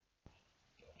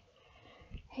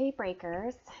Hey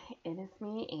Breakers, it is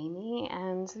me, Amy,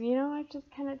 and I've just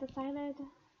kind of decided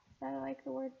that I like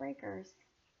the word breakers.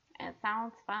 It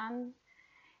sounds fun,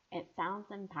 it sounds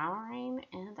empowering,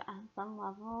 and on some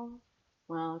level,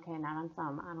 well, okay, not on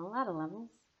some, on a lot of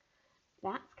levels,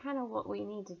 that's kind of what we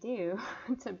need to do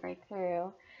to break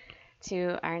through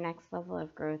to our next level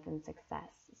of growth and success.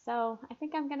 So I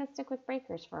think I'm going to stick with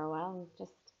breakers for a while and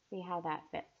just see how that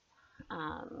fits.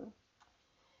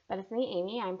 But it's me,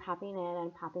 Amy. I'm popping in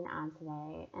and popping on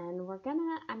today, and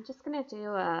I'm just gonna do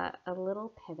a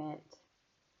little pivot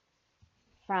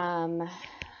from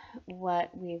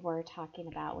what we were talking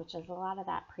about, which is a lot of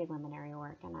that preliminary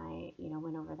work, and I,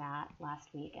 went over that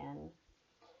last week in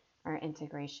our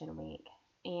integration week.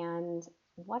 And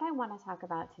what I want to talk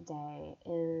about today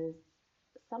is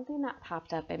something that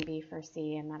popped up in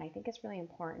B4C, and that I think is really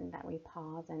important that we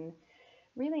pause and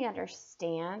really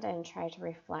understand and try to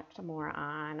reflect more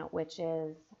on, which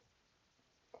is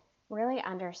really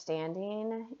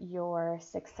understanding your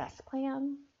success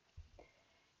plan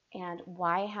and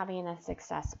why having a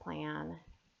success plan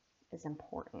is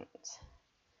important.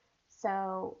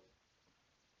 So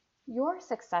your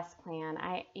success plan,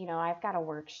 I've got a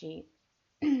worksheet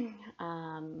that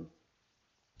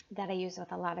I use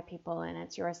with a lot of people, and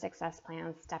it's your success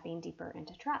plan, stepping deeper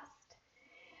into trust.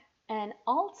 And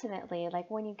ultimately, like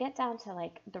when you get down to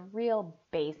like the real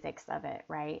basics of it,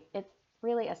 right? It's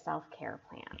really a self-care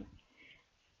plan.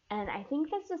 And I think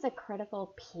this is a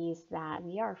critical piece that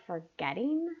we are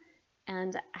forgetting.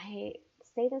 And I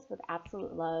say this with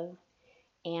absolute love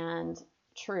and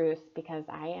truth because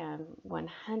I am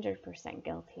 100%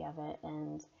 guilty of it.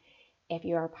 And if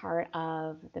you are part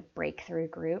of the Breakthrough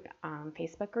group,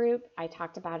 Facebook group, I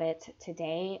talked about it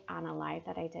today on a live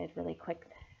that I did really quick.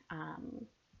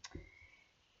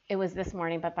 It was this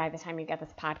morning, but by the time you get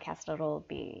this podcast, it'll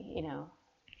be,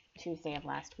 Tuesday of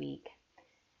last week.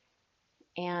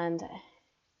 And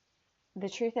the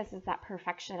truth is that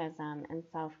perfectionism and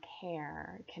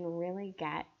self-care can really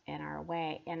get in our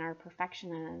way, and our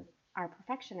perfectionism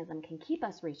can keep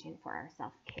us reaching for our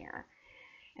self-care.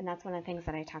 And that's one of the things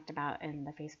that I talked about in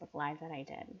the Facebook Live that I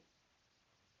did.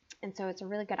 And so it's a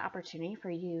really good opportunity for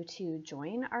you to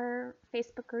join our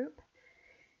Facebook group.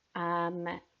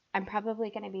 I'm probably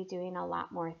going to be doing a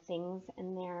lot more things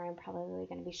in there. I'm probably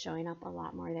going to be showing up a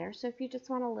lot more there. So if you just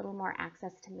want a little more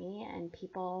access to me and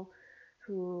people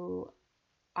who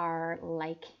are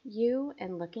like you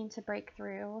and looking to break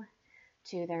through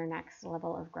to their next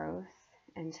level of growth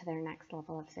and to their next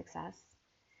level of success,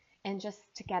 and just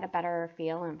to get a better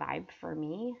feel and vibe for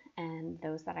me and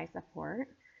those that I support,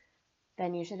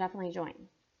 then you should definitely join.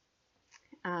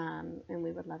 And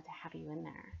we would love to have you in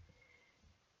there.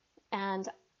 And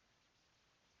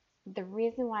the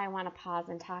reason why I want to pause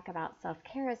and talk about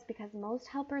self-care is because most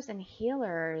helpers and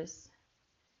healers,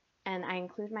 and I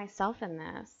include myself in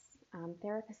this,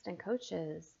 therapists and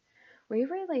coaches, we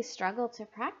really struggle to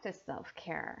practice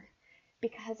self-care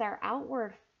because our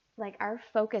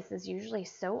focus is usually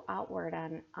so outward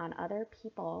on other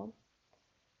people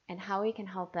and how we can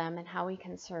help them and how we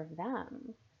can serve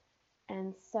them.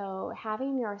 And so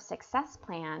having your success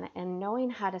plan and knowing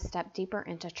how to step deeper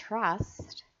into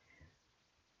trust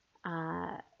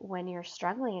when you're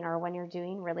struggling or when you're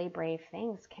doing really brave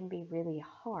things can be really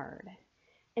hard.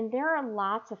 And there are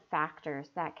lots of factors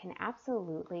that can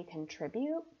absolutely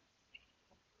contribute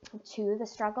to the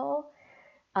struggle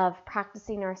of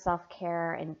practicing our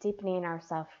self-care and deepening our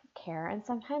self-care. And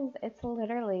sometimes it's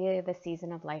literally the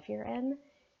season of life you're in.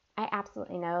 I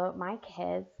absolutely know my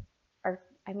kids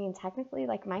technically,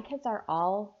 like my kids are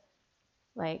all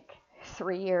like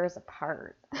 3 years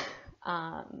apart.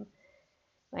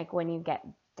 Like when you get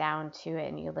down to it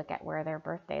and you look at where their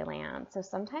birthday lands. So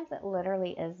sometimes it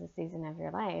literally is the season of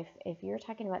your life. If you're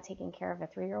talking about taking care of a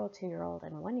 3-year-old, 2-year-old,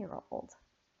 and 1-year-old,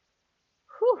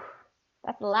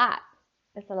 that's a lot.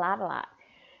 It's a lot.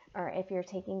 Or if you're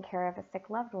taking care of a sick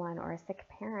loved one or a sick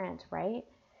parent, right?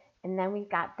 And then we've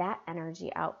got that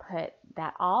energy output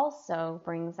that also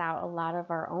brings out a lot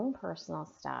of our own personal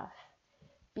stuff.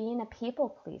 Being a people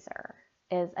pleaser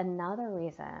is another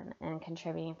reason and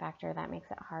contributing factor that makes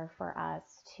it hard for us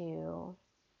to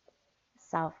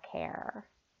self-care.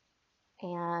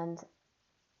 And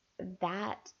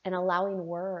allowing the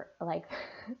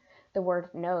word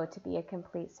no to be a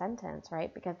complete sentence,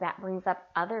 right? Because that brings up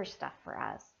other stuff for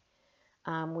us.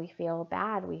 We feel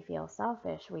bad, we feel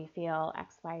selfish, we feel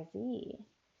XYZ.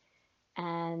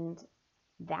 And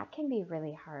that can be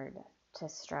really hard to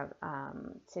struggle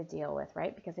to deal with,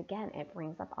 right? Because again, it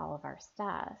brings up all of our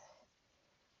stuff.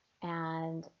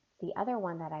 And the other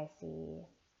one that I see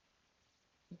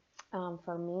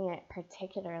For me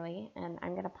particularly, and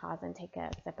I'm going to pause and take a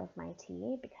sip of my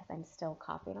tea because I'm still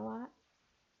coughing a lot,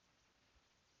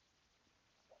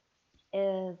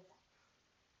 is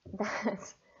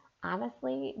that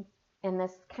honestly, and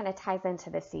this kind of ties into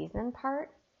the season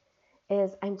part,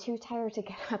 is I'm too tired to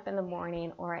get up in the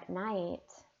morning or at night,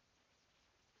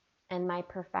 and my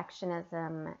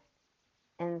perfectionism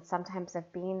and sometimes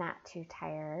of being that too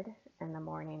tired in the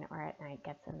morning or at night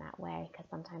gets in that way, because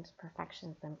sometimes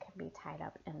perfectionism can be tied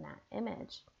up in that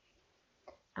image,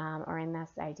 or in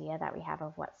this idea that we have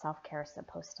of what self-care is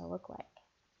supposed to look like.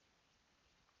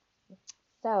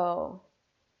 So,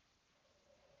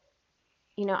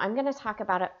 I'm going to talk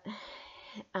about it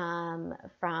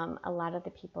from a lot of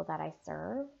the people that I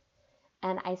serve.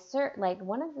 And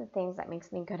one of the things that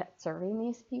makes me good at serving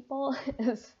these people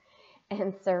is,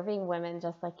 and serving women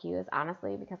just like you, is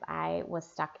honestly because I was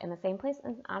stuck in the same place.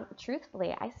 And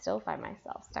truthfully, I still find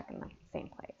myself stuck in the same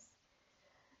place.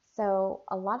 So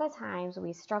a lot of times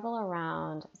we struggle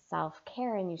around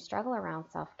self-care, and you struggle around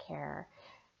self-care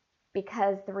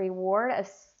because the reward of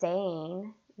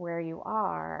staying where you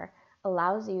are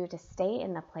allows you to stay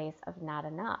in the place of not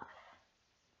enough.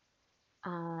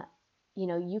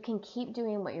 You can keep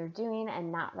doing what you're doing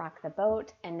and not rock the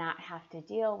boat and not have to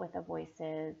deal with the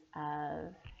voices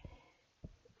of,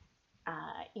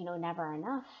 never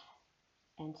enough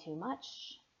and too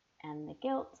much and the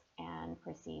guilt and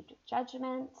perceived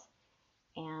judgment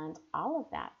and all of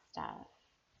that stuff.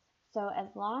 So as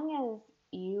long as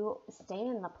you stay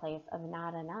in the place of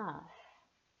not enough,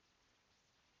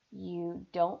 you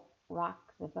don't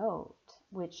rock the boat,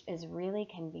 which is really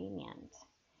convenient.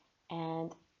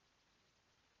 And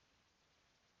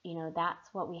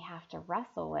that's what we have to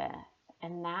wrestle with.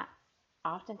 And that's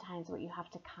oftentimes what you have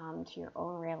to come to your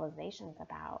own realizations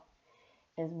about,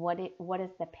 is what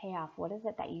is the payoff? What is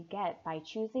it that you get by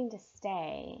choosing to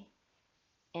stay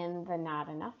in the not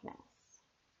enoughness?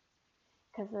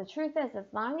 Because the truth is, as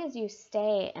long as you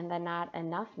stay in the not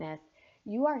enoughness,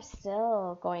 you are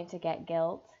still going to get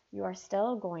guilt. You are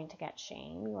still going to get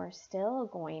shame. You are still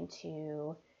going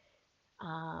to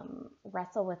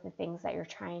wrestle with the things that you're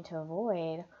trying to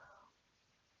avoid.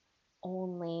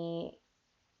 Only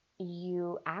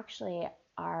you actually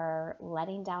are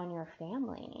letting down your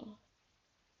family,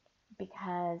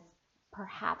 because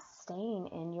perhaps staying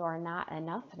in your not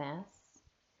enoughness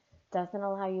doesn't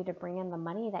allow you to bring in the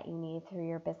money that you need through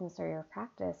your business or your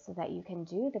practice so that you can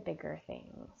do the bigger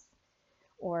things,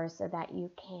 or so that you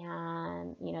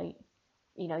can,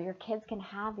 your kids can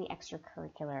have the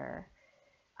extracurricular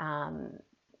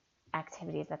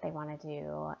activities that they want to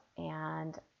do,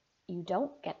 and you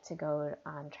don't get to go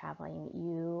on traveling.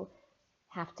 You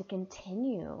have to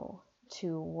continue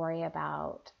to worry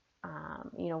about,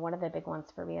 one of the big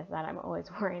ones for me is that I'm always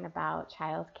worrying about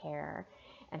childcare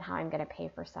and how I'm going to pay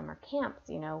for summer camps,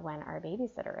 when our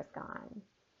babysitter is gone.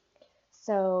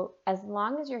 So as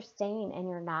long as you're staying in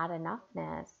your not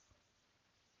enoughness,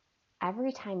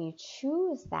 every time you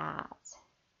choose that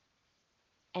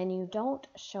and you don't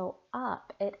show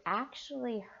up, it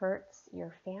actually hurts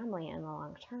your family in the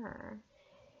long term.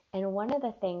 And one of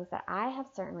the things that I have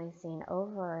certainly seen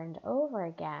over and over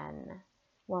again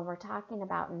when we're talking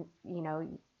about,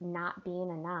 not being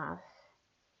enough,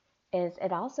 is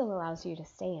it also allows you to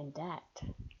stay in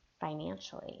debt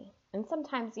financially. And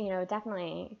sometimes,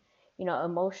 definitely,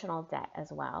 emotional debt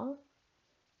as well.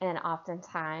 And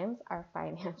oftentimes our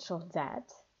financial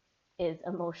debt is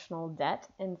emotional debt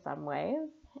in some ways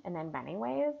and in many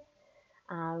ways.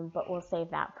 But we'll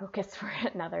save that focus for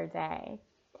another day.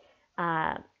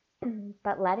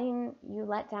 But letting you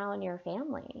let down your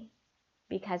family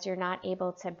because you're not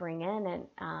able to bring in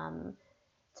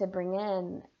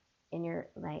in your,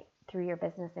 through your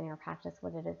business and your practice,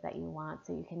 what it is that you want,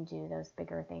 so you can do those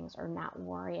bigger things or not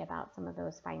worry about some of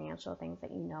those financial things that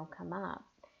come up.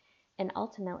 And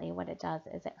ultimately what it does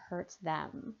is it hurts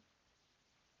them.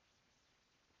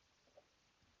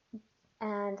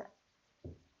 And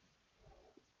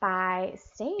by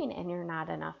staying in your not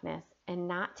enoughness and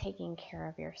not taking care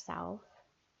of yourself,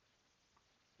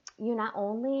 you not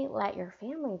only let your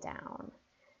family down,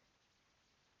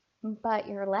 but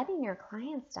you're letting your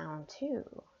clients down too.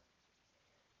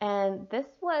 And this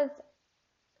one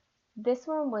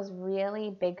was really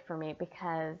big for me,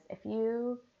 because if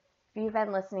you've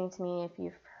been listening to me, if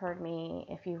you've heard me,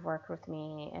 if you've worked with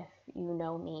me, if you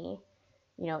know me,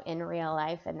 in real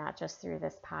life and not just through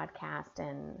this podcast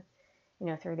and,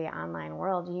 through the online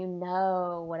world,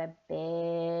 what a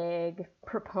big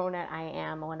proponent I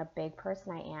am, what a big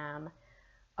person I am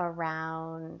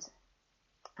around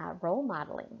role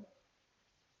modeling.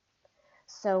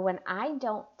 So when I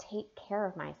don't take care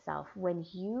of myself, when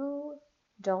you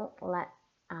don't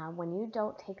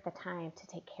take the time to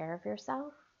take care of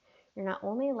yourself, you're not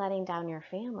only letting down your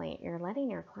family, you're letting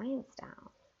your clients down.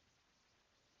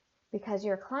 Because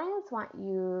your clients want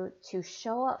you to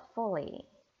show up fully.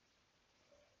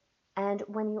 And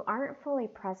when you aren't fully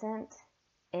present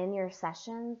in your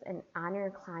sessions and on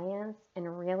your clients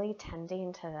and really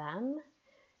tending to them,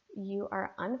 you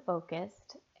are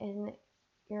unfocused and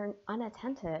you're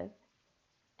unattentive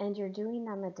and you're doing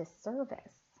them a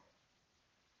disservice.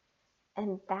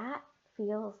 And that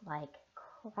feels like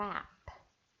crap.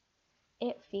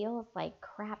 It feels like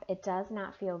crap. It does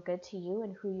not feel good to you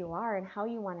and who you are and how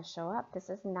you want to show up. This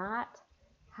is not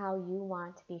how you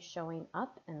want to be showing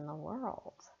up in the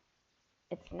world.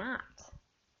 It's not.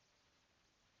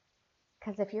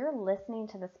 Because if you're listening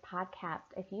to this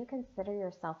podcast, if you consider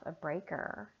yourself a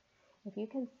breaker, if you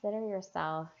consider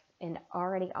yourself and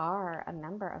already are a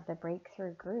member of the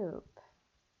breakthrough group,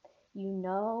 you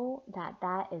know that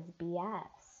that is BS.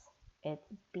 It's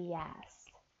BS.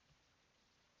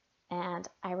 And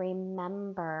I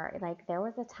remember, like, there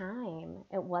was a time,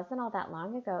 it wasn't all that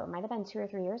long ago, it might have been 2 or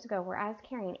 3 years ago, where I was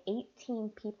carrying 18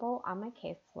 people on my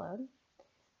caseload.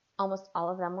 Almost all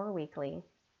of them were weekly.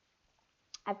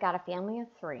 I've got a family of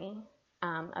 3,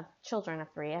 of children of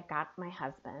 3. I've got my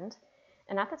husband.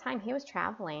 And at the time, he was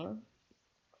traveling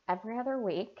every other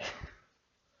week.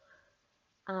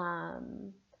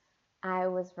 I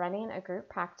was running a group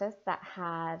practice that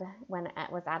had, when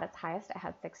it was at its highest, it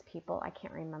had 6 people. I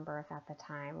can't remember if at the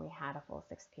time we had a full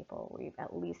 6 people. We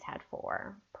at least had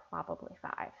 4, probably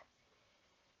 5.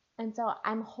 And so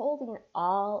I'm holding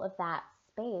all of that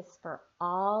space for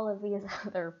all of these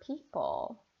other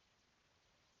people.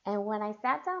 And when I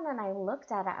sat down and I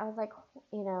looked at it, I was like,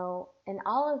 you know, and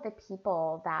all of the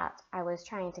people that I was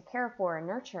trying to care for and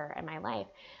nurture in my life,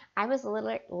 I was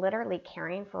literally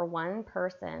caring for one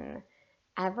person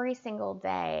every single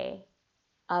day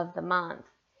of the month.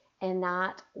 And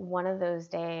not one of those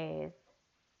days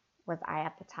was I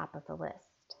at the top of the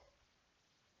list.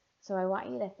 So I want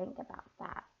you to think about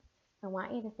that. I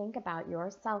want you to think about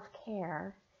your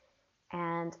self-care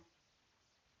and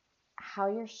how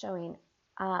you're showing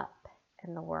up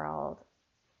in the world,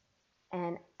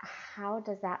 and how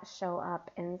does that show up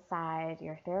inside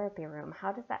your therapy room?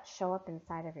 How does that show up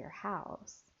inside of your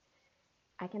house?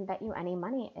 I can bet you any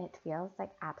money it feels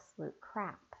like absolute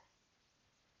crap,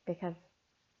 because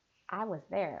I was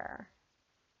there.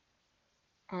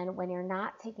 And when you're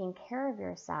not taking care of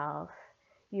yourself,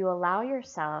 you allow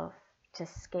yourself to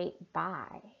skate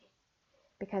by,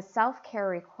 because self-care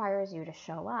requires you to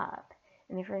show up.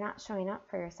 And if you're not showing up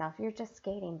for yourself, you're just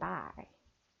skating by.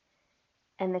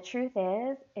 And the truth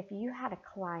is, if you had a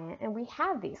client, and we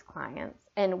have these clients,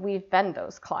 and we've been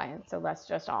those clients, so let's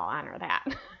just all honor that.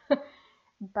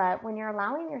 But when you're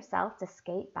allowing yourself to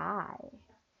skate by,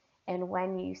 and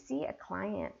when you see a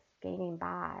client skating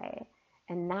by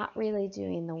and not really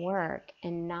doing the work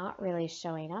and not really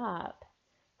showing up,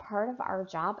 part of our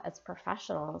job as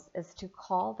professionals is to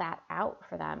call that out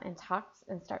for them and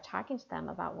start talking to them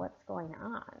about what's going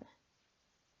on.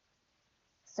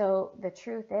 So the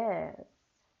truth is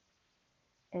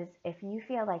if you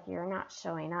feel like you're not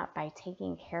showing up by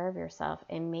taking care of yourself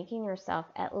and making yourself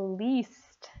at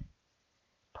least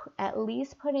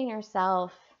putting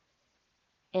yourself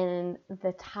in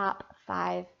the top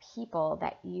 5 people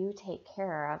that you take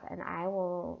care of, and I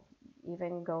will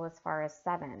even go as far as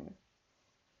 7.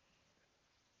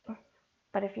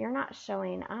 But if you're not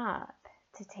showing up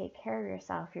to take care of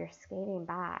yourself, you're skating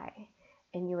by,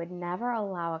 and you would never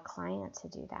allow a client to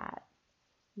do that.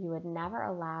 You would never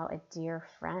allow a dear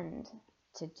friend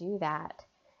to do that,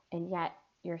 and yet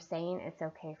you're saying it's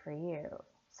okay for you.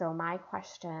 So my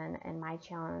question and my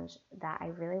challenge that I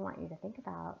really want you to think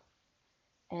about,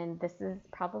 and this is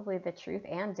probably the truth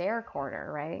and dare quarter,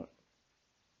 right,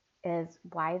 is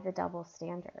why the double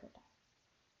standard?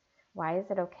 Why is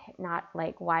it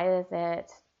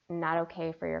not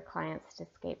okay for your clients to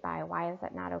skate by? Why is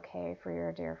it not okay for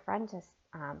your dear friend to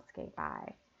skate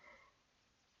by?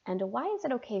 And why is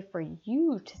it okay for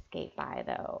you to skate by,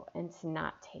 though, and to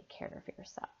not take care of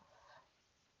yourself?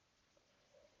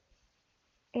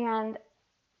 And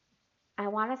I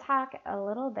want to talk a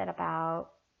little bit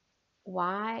about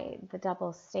why the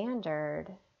double standard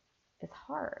is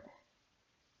hard.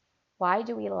 Why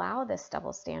do we allow this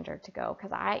double standard to go?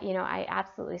 Because I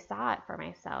absolutely saw it for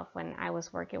myself when I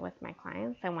was working with my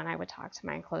clients and when I would talk to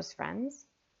my close friends.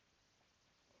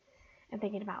 And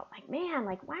thinking about, like, man,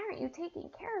 like, why aren't you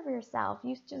taking care of yourself?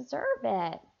 You deserve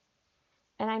it.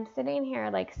 And I'm sitting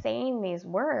here, like, saying these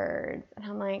words, and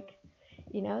I'm like,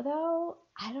 Though,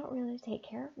 I don't really take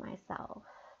care of myself.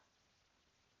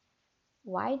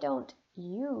 Why don't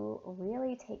you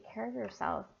really take care of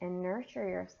yourself and nurture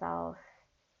yourself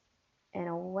in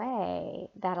a way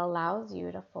that allows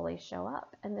you to fully show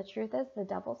up? And the truth is, the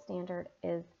double standard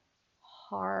is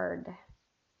hard.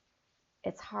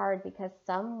 It's hard because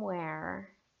somewhere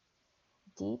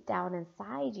deep down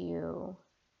inside you,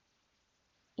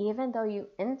 even though you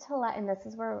intellect, and this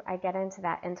is where I get into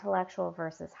that intellectual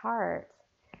versus heart,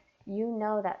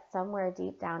 that somewhere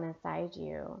deep down inside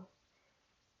you,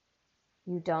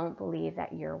 you don't believe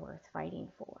that you're worth fighting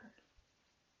for.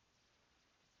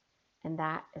 And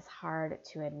that is hard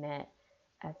to admit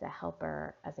as a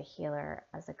helper, as a healer,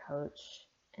 as a coach,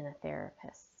 and a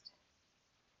therapist.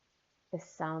 Is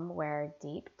somewhere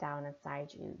deep down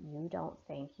inside you, you don't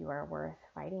think you are worth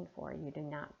fighting for. You do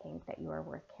not think that you are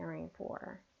worth caring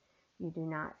for. You do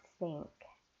not think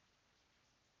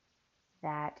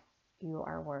that you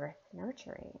are worth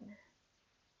nurturing.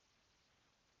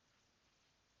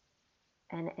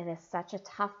 And it is such a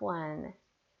tough one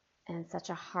and such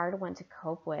a hard one to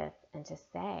cope with and to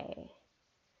say.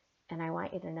 And I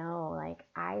want you to know,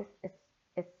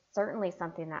 it's certainly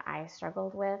something that I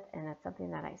struggled with, and it's something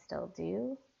that I still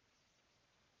do.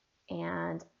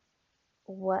 And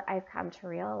what I've come to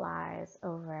realize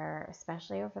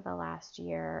especially over the last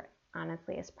year,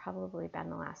 honestly, it's probably been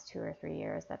the last 2 or 3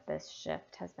 years that this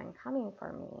shift has been coming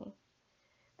for me.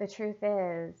 The truth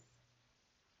is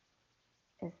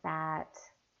that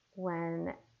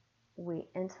when we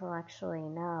intellectually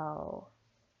know,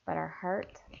 but our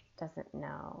heart doesn't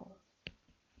know,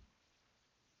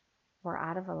 we're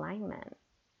out of alignment.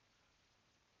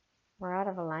 We're out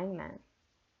of alignment.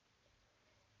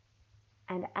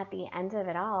 And at the end of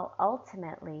it all,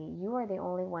 ultimately, you're the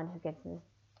only one who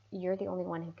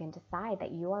can decide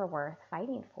that you are worth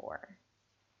fighting for.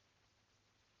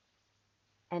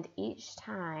 And each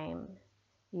time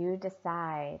you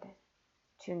decide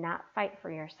to not fight for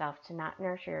yourself, to not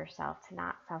nurture yourself, to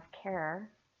not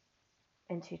self-care,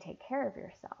 and to take care of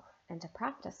yourself, and to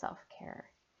practice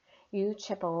self-care, you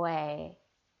chip away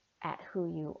at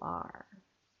who you are.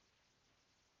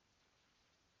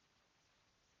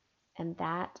 And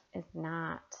that is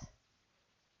not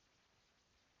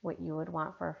what you would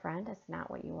want for a friend. It's not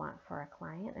what you want for a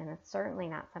client. And it's certainly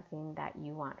not something that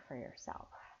you want for yourself.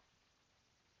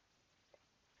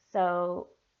 So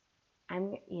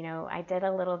I did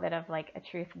a little bit of like a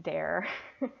truth dare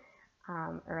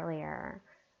earlier.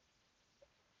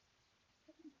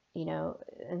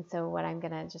 And so what I'm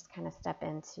going to just kind of step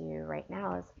into right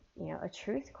now is, a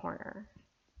truth corner.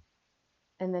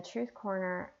 And the truth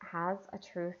corner has a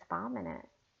truth bomb in it.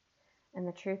 And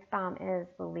the truth bomb is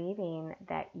believing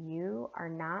that you are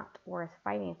not worth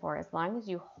fighting for. As long as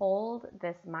you hold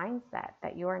this mindset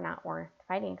that you are not worth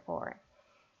fighting for,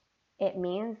 it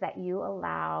means that you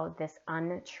allow this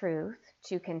untruth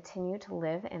to continue to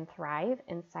live and thrive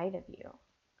inside of you.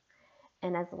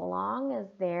 And as long as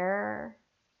there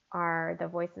are the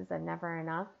voices of never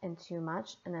enough and too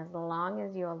much, and as long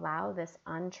as you allow this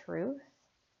untruth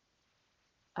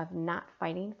of not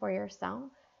fighting for yourself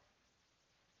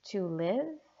to live,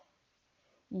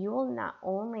 you will not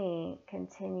only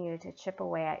continue to chip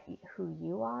away at who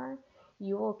you are,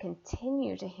 you will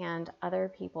continue to hand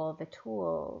other people the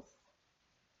tools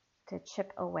to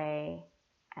chip away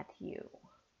at you.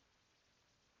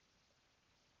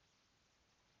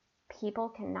 People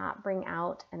cannot bring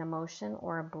out an emotion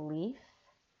or a belief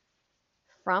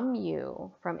from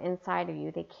you, from inside of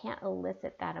you. They can't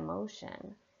elicit that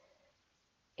emotion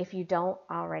if you don't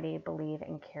already believe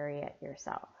and carry it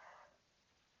yourself.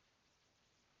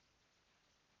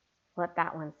 Let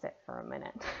that one sit for a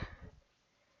minute.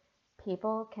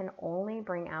 People can only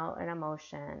bring out an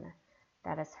emotion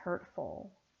that is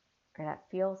hurtful, or that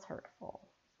feels hurtful,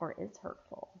 or is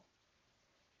hurtful,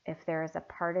 if there is a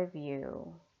part of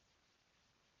you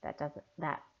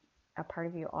that a part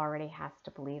of you already has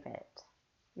to believe it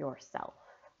yourself.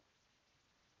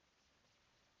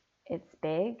 It's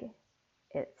big,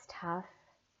 it's tough.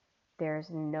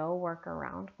 There's no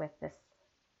workaround with this,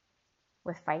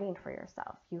 with fighting for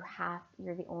yourself.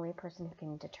 You're the only person who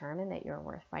can determine that you're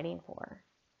worth fighting for.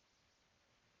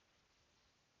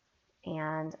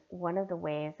 And one of the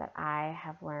ways that I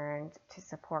have learned to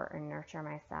support and nurture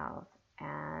myself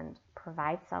and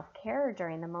provide self-care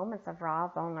during the moments of raw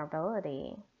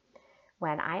vulnerability,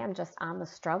 when I am just on the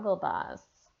struggle bus,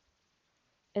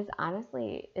 is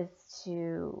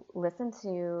to listen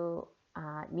to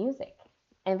music,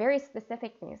 and very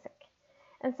specific music.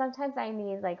 And sometimes I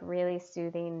need like really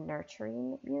soothing,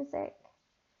 nurturing music.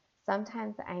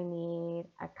 Sometimes I need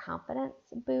a confidence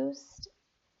boost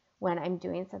when I'm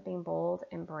doing something bold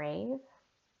and brave.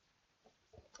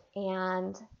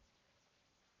 And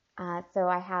so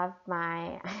I have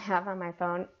on my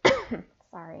phone,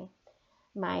 sorry,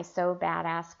 my So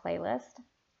Badass playlist.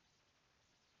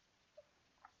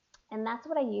 And that's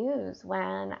what I use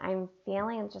when I'm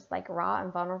feeling just like raw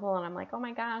and vulnerable, and I'm like, oh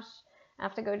my gosh, I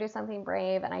have to go do something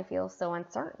brave and I feel so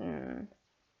uncertain,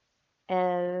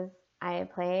 is I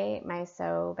play my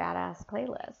So Badass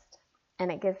playlist.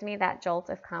 And it gives me that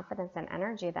jolt of confidence and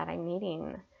energy that I'm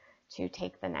needing to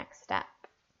take the next step.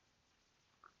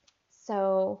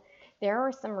 So there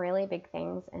are some really big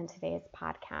things in today's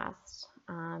podcast,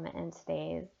 and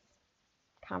today's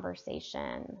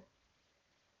conversation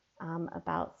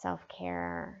about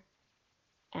self-care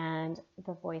and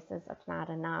the voices of not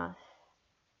enough,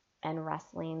 and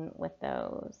wrestling with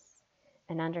those,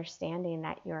 and understanding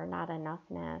that your not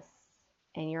enoughness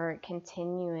and you're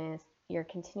continuing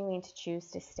to choose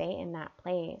to stay in that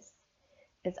place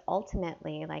is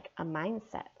ultimately like a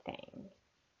mindset thing.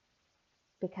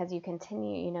 Because you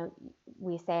continue,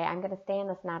 we say, I'm going to stay in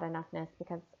this not enoughness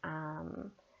because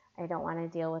I don't want to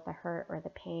deal with the hurt or the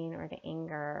pain or the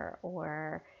anger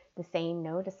or the saying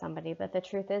no to somebody. But the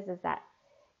truth is that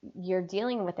you're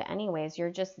dealing with it anyways.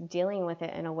 You're just dealing with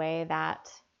it in a way that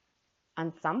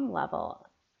on some level,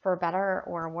 for better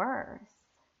or worse,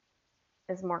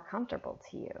 is more comfortable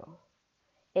to you.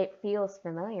 It feels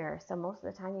familiar. So most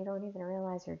of the time you don't even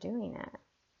realize you're doing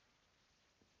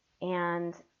it.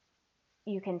 And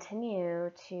you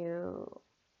continue to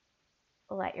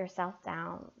let yourself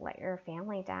down, let your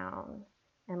family down,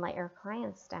 and let your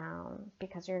clients down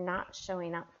because you're not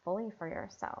showing up fully for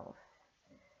yourself.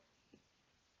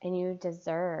 And you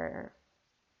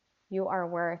are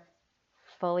worth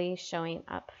fully showing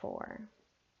up for.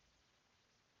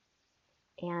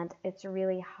 And it's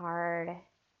really hard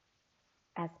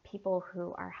as people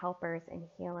who are helpers and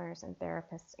healers and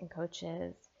therapists and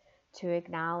coaches to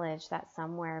acknowledge that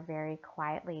somewhere very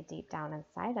quietly deep down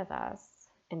inside of us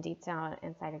and deep down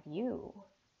inside of you,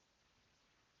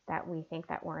 that we think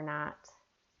that we're not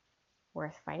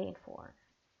worth fighting for.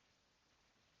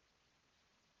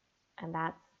 And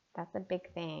that's a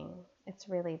big thing. It's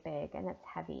really big and it's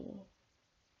heavy.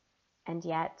 And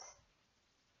yet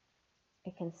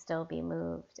it can still be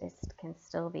moved. It can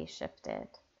still be shifted.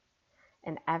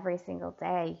 And every single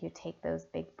day you take those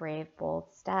big, brave,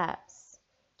 bold steps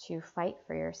to fight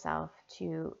for yourself,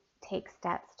 to take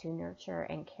steps to nurture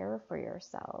and care for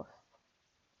yourself.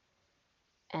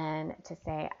 And to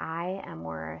say, I am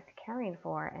worth caring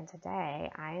for, and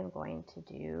today I am going to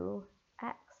do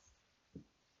X.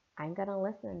 I'm going to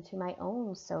listen to my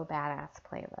own So Badass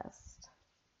playlist.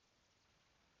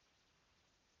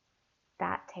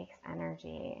 That takes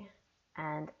energy,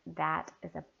 and that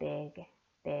is a big,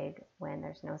 big win.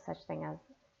 There's no such thing as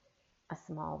a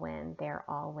small win. They're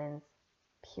all wins,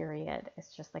 period.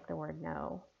 It's just like the word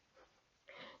no.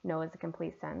 No is a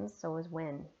complete sentence, so is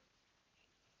win.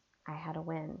 I had a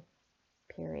win,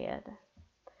 period.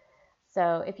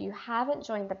 So if you haven't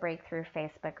joined the Breakthrough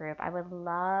Facebook group, I would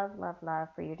love, love, love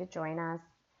for you to join us,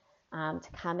 to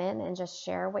come in and just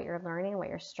share what you're learning, what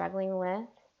you're struggling with,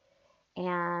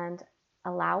 and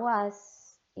allow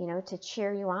us, to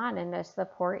cheer you on and to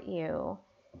support you,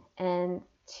 and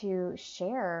to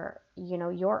share,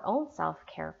 your own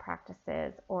self-care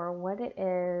practices, or what it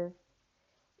is,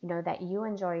 that you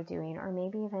enjoy doing, or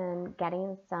maybe even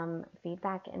getting some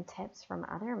feedback and tips from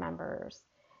other members.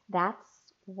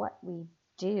 That's what we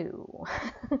do.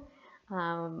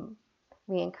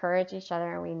 We encourage each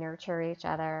other, we nurture each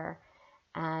other,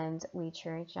 and we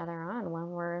cheer each other on when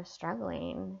we're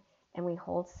struggling, and we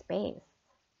hold space.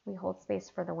 We hold space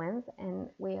for the wins, and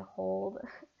we hold,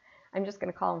 I'm just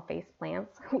going to call them face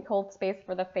plants. We hold space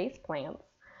for the face plants,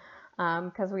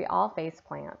 because we all face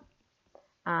plant.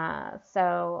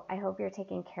 So I hope you're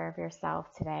taking care of yourself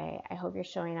today. I hope you're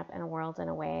showing up in a world in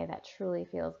a way that truly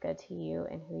feels good to you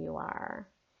and who you are.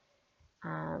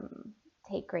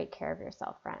 Take great care of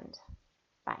yourself, friend.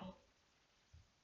 Bye.